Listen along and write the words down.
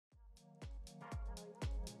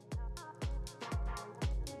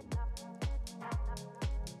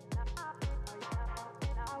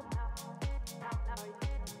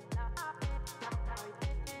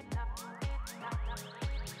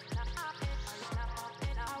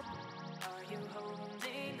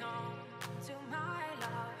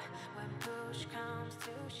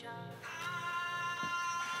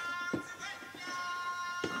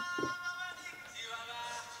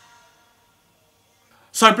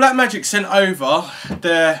So Blackmagic sent over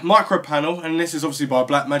their micro panel, and this is obviously by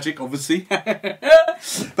Blackmagic, obviously.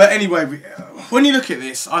 But anyway, when you look at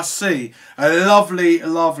this, I see a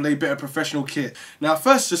lovely bit of professional kit. Now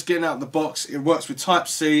first, just getting out of the box, it works with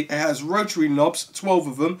Type-C, it has rotary knobs, 12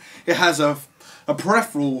 of them, it has a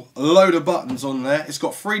peripheral, a load of buttons on there, it's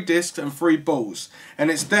got 3 discs and 3 balls,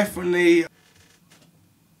 and it's definitely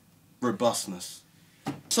robustness.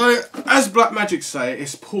 So, as Blackmagic say,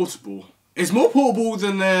 it's portable. It's more portable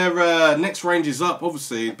than their next ranges up,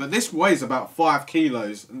 obviously, but this weighs about 5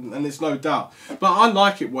 kilos, and it's no doubt. But I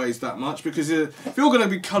like it weighs that much because if you're going to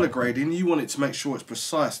be colour grading, you want it to make sure it's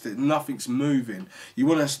precise, that nothing's moving. You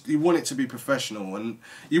want it to be professional, and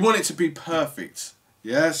you want it to be perfect.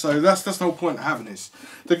 Yeah, so that's the whole point of having this.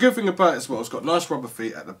 The good thing about it as well, it's got nice rubber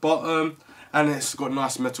feet at the bottom, and it's got a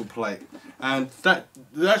nice metal plate. And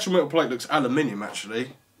the actual metal plate looks aluminium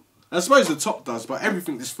actually. I suppose the top does, but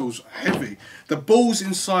everything just feels heavy. The balls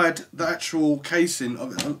inside the actual casing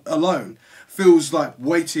of it alone feels like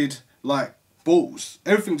weighted like balls.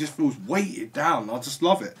 Everything just feels weighted down. I just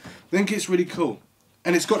love it. I think it's really cool.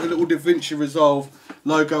 And it's got a little DaVinci Resolve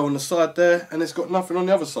logo on the side there, and it's got nothing on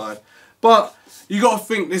the other side. But you got to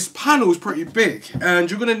think this panel is pretty big, and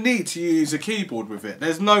you're going to need to use a keyboard with it.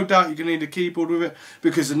 There's no doubt you're going to need a keyboard with it,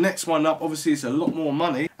 because the next one up obviously is a lot more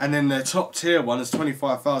money, and then the top tier one is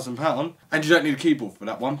 £25,000, and you don't need a keyboard for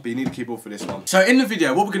that one, but you need a keyboard for this one. So in the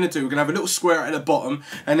video, what we're going to do, we're going to have a little square at the bottom,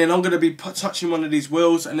 and then I'm going to be touching one of these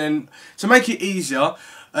wheels, and then to make it easier,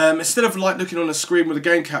 instead of like looking on a screen with a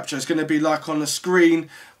game capture, it's going to be like on the screen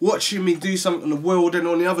watching me do something on the wheel, then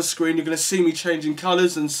on the other screen you're going to see me changing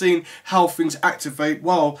colours and seeing how things activate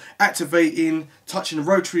while activating, touching a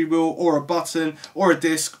rotary wheel or a button or a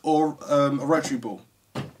disc or a rotary ball.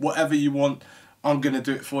 Whatever you want, I'm going to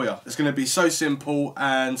do it for you. It's going to be so simple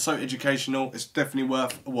and so educational, it's definitely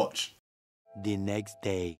worth a watch. The next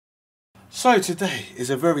day. So today is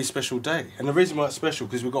a very special day, and the reason why it's special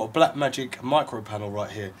because we've got a Blackmagic Micro panel right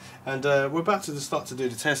here, and we're about to start to do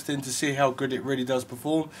the testing to see how good it really does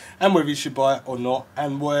perform, and whether you should buy it or not,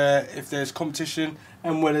 and where if there's competition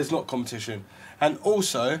and where there's not competition, and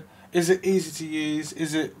also is it easy to use,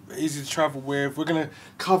 is it easy to travel with. We're going to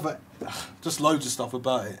cover just loads of stuff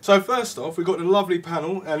about it. So first off, we've got the lovely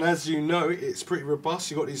panel, and as you know, it's pretty robust.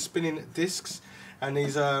 You've got these spinning discs and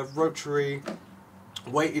these rotary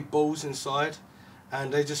weighted balls inside,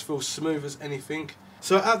 and they just feel smooth as anything.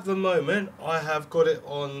 So at the moment I have got it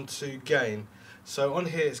on to gain, so on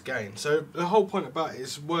here it's gain. So the whole point about it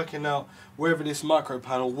is working out whether this micro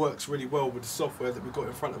panel works really well with the software that we've got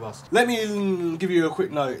in front of us. Let me give you a quick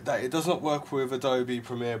note that it does not work with Adobe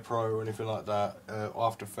Premiere Pro or anything like that,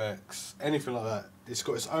 After Effects, anything like that. It's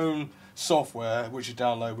got its own software which you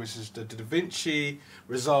download, which is the DaVinci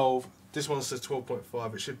Resolve. This one says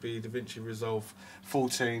 12.5, it should be DaVinci Resolve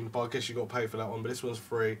 14, but I guess you've got to pay for that one, but this one's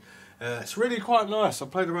free. It's really quite nice.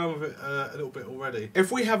 I've played around with it a little bit already.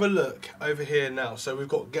 If we have a look over here now, so we've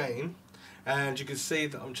got gain, and you can see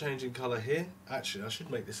that I'm changing colour here. Actually, I should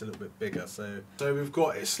make this a little bit bigger. So we've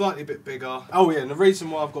got it slightly bit bigger. Oh yeah, and the reason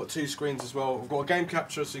why I've got 2 screens as well, I've got a game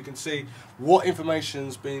capture so you can see what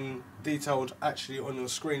information's been detailed actually on your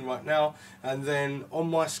screen right now, and then on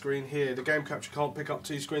my screen here, the game capture can't pick up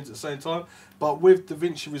 2 screens at the same time, but with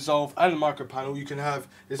DaVinci Resolve and the micro panel, you can have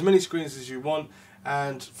as many screens as you want.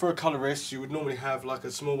 And for a colorist, you would normally have like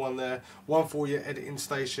a small one there, one for your editing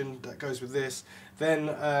station that goes with this, then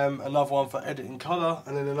another one for editing color,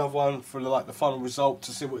 and then another one for like the final result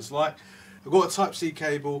to see what it's like. I've got a Type-C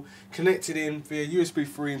cable connected in via USB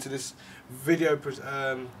 3 into this video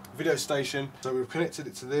station. So we've connected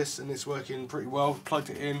it to this, and it's working pretty well.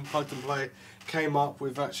 Plugged it in, plugged and play. Came up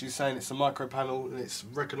with actually saying it's a micro panel, and it's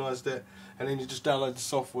recognised it. And then you just download the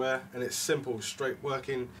software, and it's simple, straight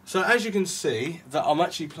working. So as you can see, that I'm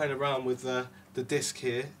actually playing around with the disc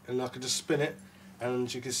here, and I can just spin it,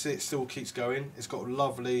 and you can see it still keeps going. It's got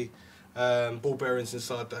lovely ball bearings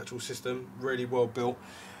inside the actual system, really well built.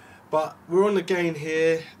 But we're on the gain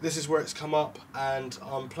here. This is where it's come up, and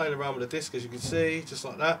I'm playing around with the disc, as you can see, just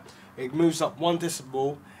like that. It moves up 1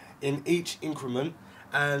 decibel in each increment,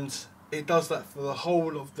 and it does that for the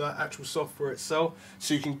whole of the actual software itself,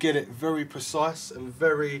 so you can get it very precise and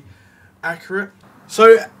very accurate.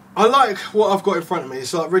 So I like what I've got in front of me.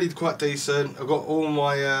 It's like really quite decent. I've got all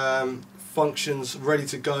my functions ready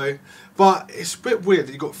to go, but it's a bit weird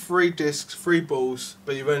that you've got 3 discs, 3 balls,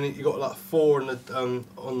 but you've got like 4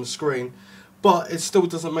 on the screen, but it still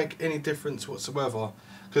doesn't make any difference whatsoever.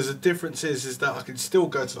 Because the difference is that I can still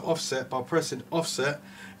go to the offset by pressing offset,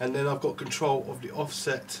 and then I've got control of the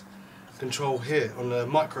offset control here on the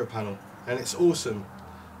micro panel, and it's awesome.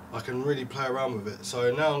 I can really play around with it.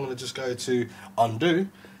 So now I'm going to just go to undo,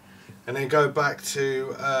 and then go back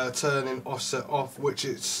to turning offset off, which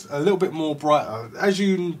is a little bit more brighter. As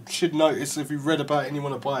you should notice if you've read about it and you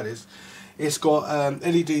want to buy this, it's got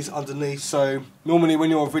LEDs underneath. So normally when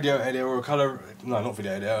you're a video editor or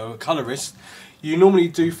a colorist, you normally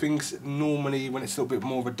do things when it's a little bit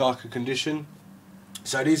more of a darker condition.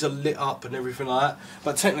 So these are lit up and everything like that.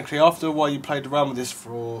 But technically, after a while you played around with this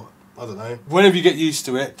for, I don't know, whenever you get used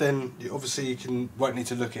to it, then obviously you won't need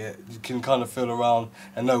to look at it. You can kind of feel around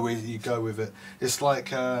and know where you go with it. It's like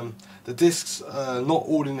the discs are not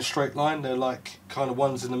all in a straight line. They're like kind of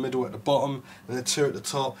ones in the middle at the bottom, and then 2 at the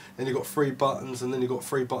top. Then you've got 3 buttons, and then you've got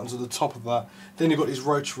 3 buttons at the top of that. Then you've got these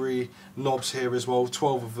rotary knobs here as well,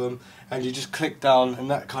 12 of them, and you just click down and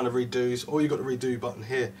that kind of redos, or you've got the redo button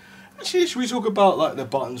here. Actually, should we talk about like the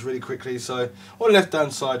buttons really quickly? So on the left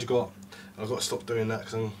hand side, I've got to stop doing that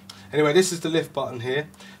because anyway, this is the lift button here.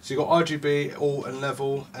 So you've got RGB, all and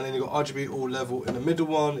level, and then you've got RGB, all, level in the middle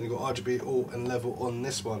one, and you've got RGB, all and level on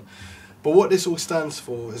this one. But what this all stands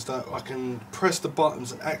for is that I can press the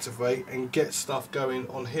buttons and activate and get stuff going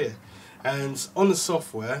on here. And on the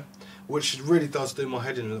software, which really does do my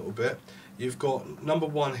head in a little bit, you've got number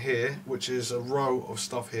 1 here, which is a row of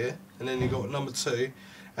stuff here, and then you've got number 2,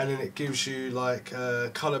 and then it gives you like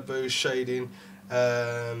color boost, shading,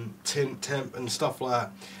 tint, temp and stuff like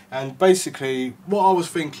that. And basically what I was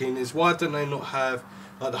thinking is, why don't they not have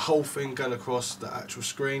like the whole thing going across the actual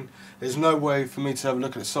screen? There's no way for me to have a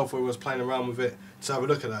look at the software when I was playing around with it to have a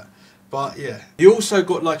look at that. But yeah, you also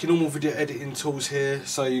got like your normal video editing tools here.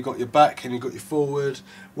 So you got your back and you got your forward.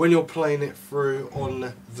 When you're playing it through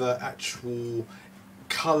on the actual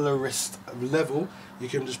colorist level, you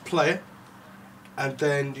can just play it, and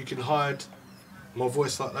then you can hide my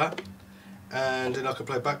voice like that, and then I can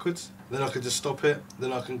play backwards, then I can just stop it,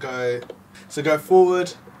 then I can go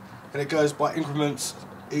forward, and it goes by increments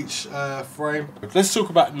each frame. Let's talk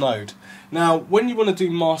about node. Now when you want to do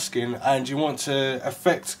masking and you want to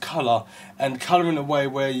affect colour and colour in a way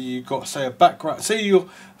where you got, say, a background, say you're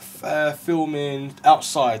filming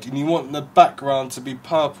outside and you want the background to be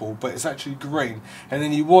purple but it's actually green, and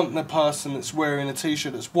then you want the person that's wearing a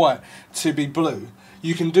t-shirt that's white to be blue,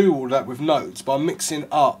 you can do all that with nodes by mixing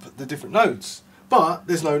up the different nodes. But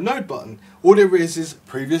there's no node button. All there is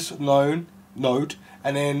previous node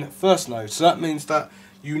and then first node. So that means that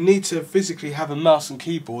you need to physically have a mouse and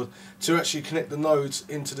keyboard to actually connect the nodes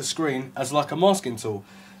into the screen as like a masking tool.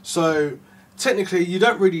 So technically you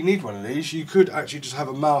don't really need one of these. You could actually just have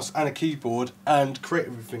a mouse and a keyboard and create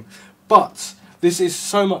everything. But this is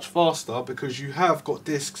so much faster because you have got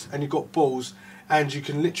discs and you've got balls, and you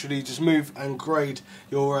can literally just move and grade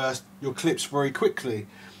your clips very quickly.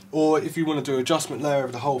 Or if you want to do an adjustment layer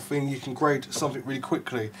of the whole thing, you can grade something really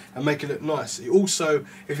quickly and make it look nice. Also,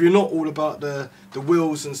 if you're not all about the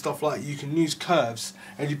wheels and stuff like that, you can use curves,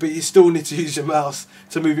 but you still need to use your mouse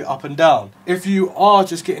to move it up and down. If you are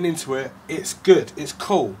just getting into it, it's good, it's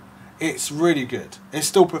cool, it's really good. It's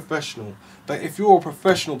still professional. But if you're a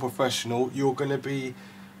professional, you're going to be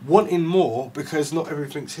wanting more because not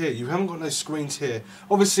everything's here. You haven't got no screens here.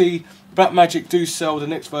 Obviously, Blackmagic do sell the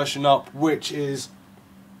next version up, which is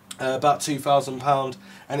about £2,000,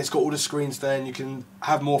 and it's got all the screens there, and you can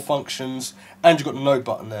have more functions, and you've got the node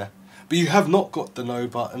button there. But you have not got the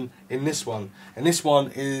node button in this one, and this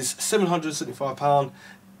one is £775.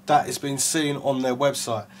 That has been seen on their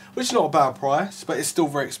website, which is not a bad price, but it's still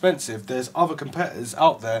very expensive. There's other competitors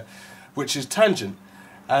out there, which is Tangent.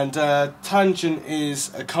 And Tangent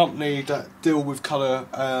is a company that deal with colour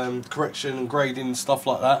correction and grading and stuff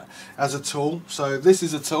like that as a tool. So this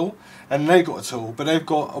is a tool, and they got a tool, but they've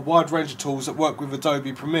got a wide range of tools that work with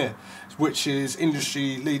Adobe Premiere, which is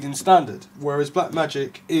industry leading standard. Whereas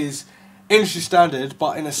Blackmagic is industry standard,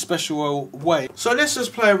 but in a special way. So let's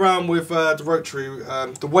just play around with the rotary,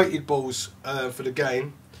 the weighted balls for the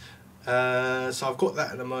game. So I've got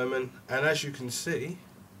that at the moment, and as you can see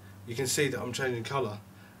that I'm changing colour.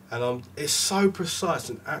 And it's so precise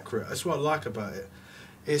and accurate. That's what I like about it.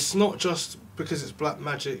 It's not just because it's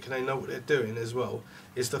Blackmagic and they know what they're doing as well.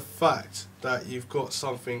 It's the fact that you've got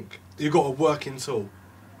a working tool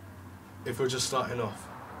if we're just starting off.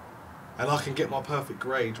 And I can get my perfect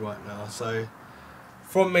grade right now. So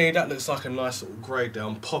from me, that looks like a nice little grade there.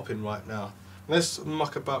 I'm popping right now. Let's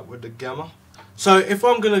muck about with the gamma. So if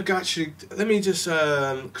I'm going to actually, let me just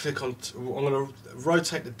click on, I'm going to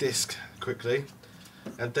rotate the disc quickly.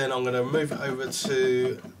 And then I'm going to move it over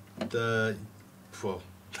to the, well,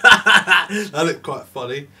 that looked quite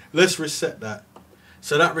funny. Let's reset that.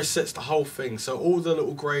 So that resets the whole thing. So all the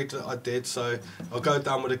little grade that I did, so I'll go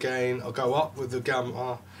down with the gain, I'll go up with the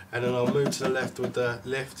gamma, and then I'll move to the left with the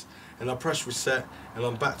lift, and I'll press reset, and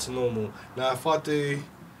I'm back to normal. Now if I do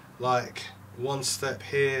like one step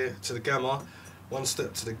here to the gamma, one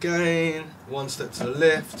step to the gain, one step to the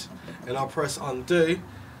lift, and I'll press undo,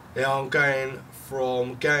 and I'm going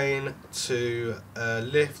from gain to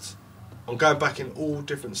lift. I'm going back in all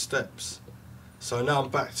different steps. So now I'm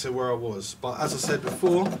back to where I was. But as I said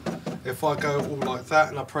before, if I go all like that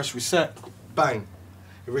and I press reset, bang,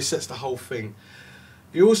 it resets the whole thing.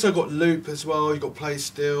 You also got loop as well, you got play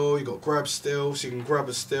still, you got grab still, so you can grab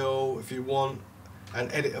a still if you want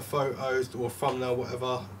and edit a photo or a thumbnail,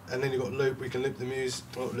 whatever. And then you got loop, we can loop the music,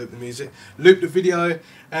 not loop the music, loop the video,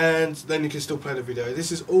 and then you can still play the video.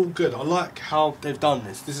 This is all good. I like how they've done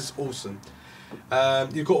this. This is awesome.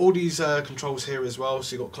 You've got all these controls here as well,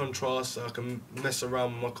 so you've got contrast, so I can mess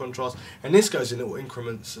around with my contrast, and this goes in little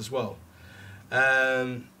increments as well.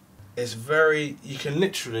 It's very, you can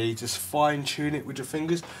literally just fine tune it with your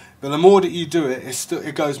fingers, but the more that you do it,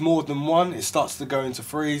 it goes more than one. It starts to go into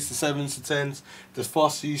 3s, to 7s, to 10s, the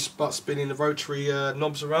faster you start spinning the rotary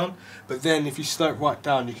knobs around. But then if you slow it right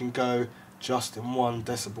down, you can go just in 1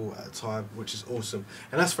 decibel at a time, which is awesome.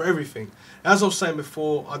 And that's for everything. As I was saying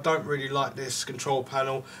before, I don't really like this control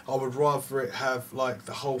panel. I would rather it have like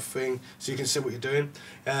the whole thing so you can see what you're doing.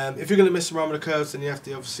 If you're going to mess around with the curves, then you have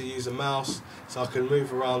to obviously use a mouse, so I can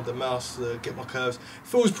move around the mouse to get my curves. It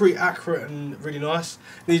feels pretty accurate and really nice.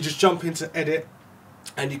 Then you just jump into edit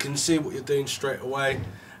and you can see what you're doing straight away,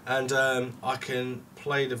 and I can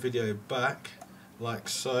play the video back like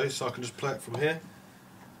so, so I can just play it from here.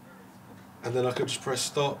 And then I can just press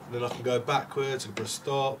stop, and then I can go backwards, I can press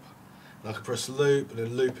stop, and I can press loop, and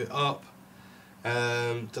then loop it up.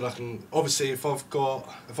 Then I can, obviously if I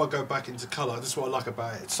go back into colour, this is what I like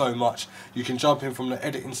about it so much. You can jump in from the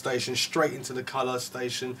editing station straight into the colour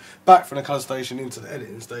station, back from the colour station into the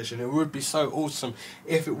editing station. It would be so awesome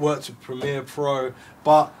if it worked with Premiere Pro,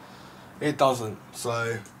 but it doesn't.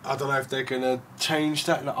 So I don't know if they're going to change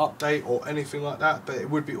that in an update or anything like that, but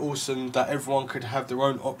it would be awesome that everyone could have their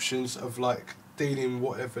own options of like dealing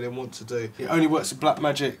whatever they want to do. It only works with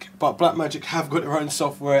Blackmagic, but Blackmagic have got their own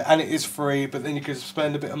software and it is free, but then you can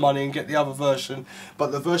spend a bit of money and get the other version.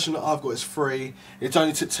 But the version that I've got is free. It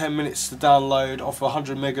only took 10 minutes to download off a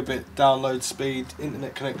 100 megabit download speed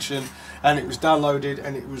internet connection, and it was downloaded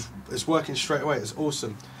and it's working straight away. It's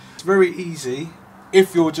awesome. It's very easy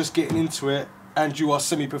if you're just getting into it and you are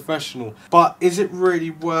semi-professional. But is it really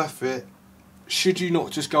worth it? Should you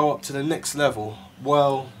not just go up to the next level?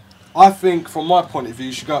 Well, I think from my point of view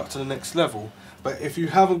you should go up to the next level. But if you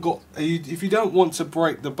haven't got, if you don't want to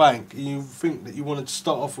break the bank and you think that you want to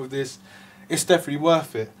start off with this, it's definitely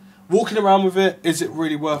worth it. Walking around with it, is it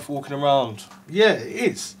really worth walking around? Yeah,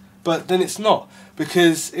 it is. But then it's not,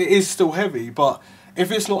 because it is still heavy. But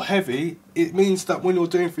if it's not heavy, it means that when you're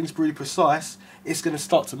doing things really precise, it's going to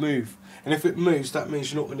start to move, and if it moves, that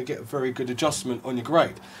means you're not going to get a very good adjustment on your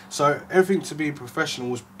grade. So everything to be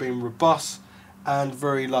professional is being robust and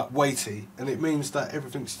very like weighty, and it means that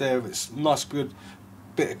everything's there. It's nice, good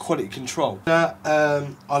bit of quality control. I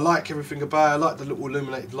like everything about it. I like the little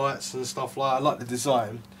illuminated lights and stuff like that. I like the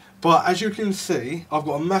design. But as you can see, I've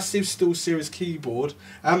got a massive SteelSeries keyboard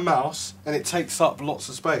and mouse, and it takes up lots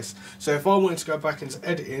of space. So if I wanted to go back into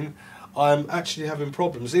editing, I'm actually having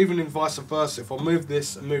problems, even in vice versa. If I move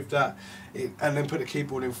this and move that and then put the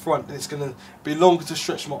keyboard in front, then it's going to be longer to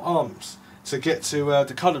stretch my arms to get to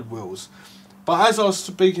the coloured wheels. But as I was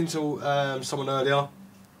speaking to someone earlier,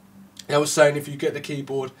 I was saying if you get the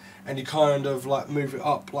keyboard and you kind of like move it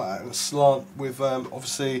up like in a slant with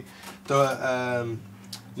obviously the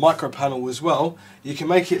micro panel as well, you can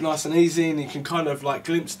make it nice and easy, and you can kind of like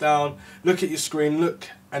glimpse down, look at your screen, look,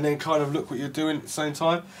 and then kind of look what you're doing at the same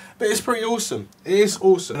time. But it's pretty awesome. It is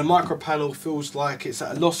awesome. And the micro panel feels like it's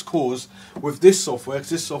at a lost cause with this software,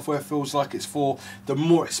 because this software feels like it's for the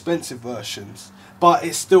more expensive versions. But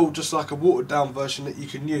it's still just like a watered down version that you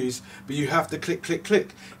can use, but you have to click, click,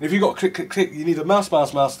 click. And if you've got click, click, click, you need a mouse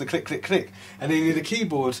to click, click, click. And then you need a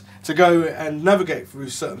keyboard to go and navigate through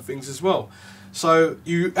certain things as well. So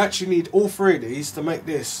you actually need all three of these to make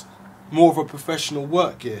this more of a professional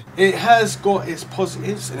work gear. It has got its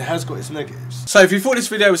positives and it has got its negatives. So if you thought this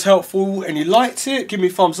video was helpful and you liked it, give me a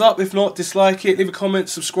thumbs up. If not, dislike it, leave a comment,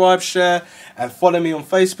 subscribe, share, and follow me on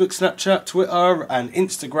Facebook, Snapchat, Twitter and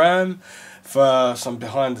Instagram for some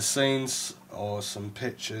behind the scenes or some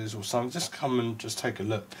pictures or something. Just come and just take a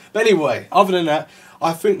look. But anyway, other than that,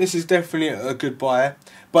 I think this is definitely a good buy,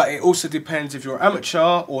 but it also depends if you're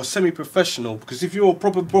amateur or semi-professional, because if you're a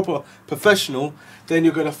proper professional, then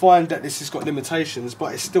you're going to find that this has got limitations,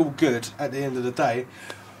 but it's still good at the end of the day.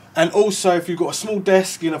 And also if you've got a small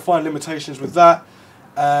desk, you're going to find limitations with that.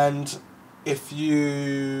 And if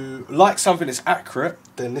you like something that's accurate,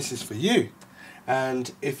 then this is for you.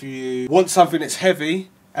 And if you want something that's heavy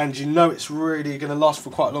and you know it's really going to last for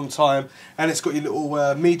quite a long time, and it's got your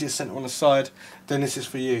little media center on the side, then this is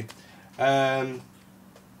for you.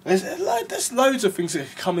 There's loads of things that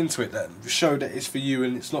come into it that show that it's for you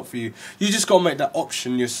and it's not for you. You just got to make that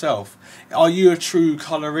option yourself. Are you a true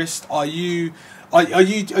colorist? Are you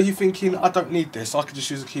thinking, I don't need this, I could just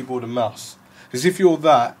use a keyboard and mouse? Because if you're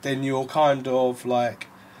that, then you're kind of like,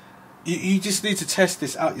 you just need to test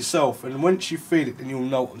this out yourself, and once you feel it, then you'll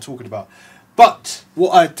know what I'm talking about. But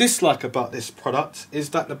what I dislike about this product is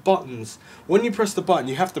that the buttons, when you press the button,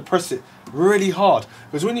 you have to press it really hard,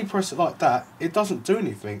 because when you press it like that, it doesn't do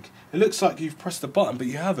anything. It looks like you've pressed the button, but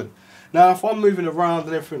you haven't. Now, if I'm moving around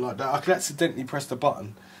and everything like that, I could accidentally press the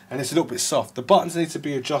button, and it's a little bit soft. The buttons need to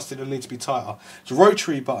be adjusted and need to be tighter. The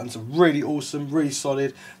rotary buttons are really awesome, really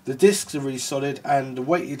solid. The discs are really solid, and the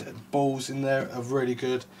weighted balls in there are really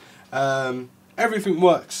good. Everything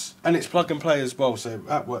works, and it's plug and play as well, so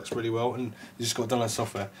that works really well, and you just got to download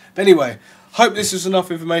software. But anyway, hope this is enough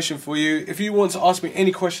information for you. If you want to ask me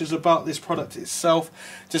any questions about this product itself,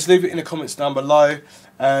 just leave it in the comments down below,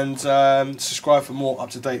 and subscribe for more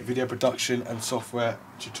up-to-date video production and software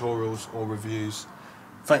tutorials or reviews.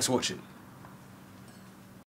 Thanks for watching.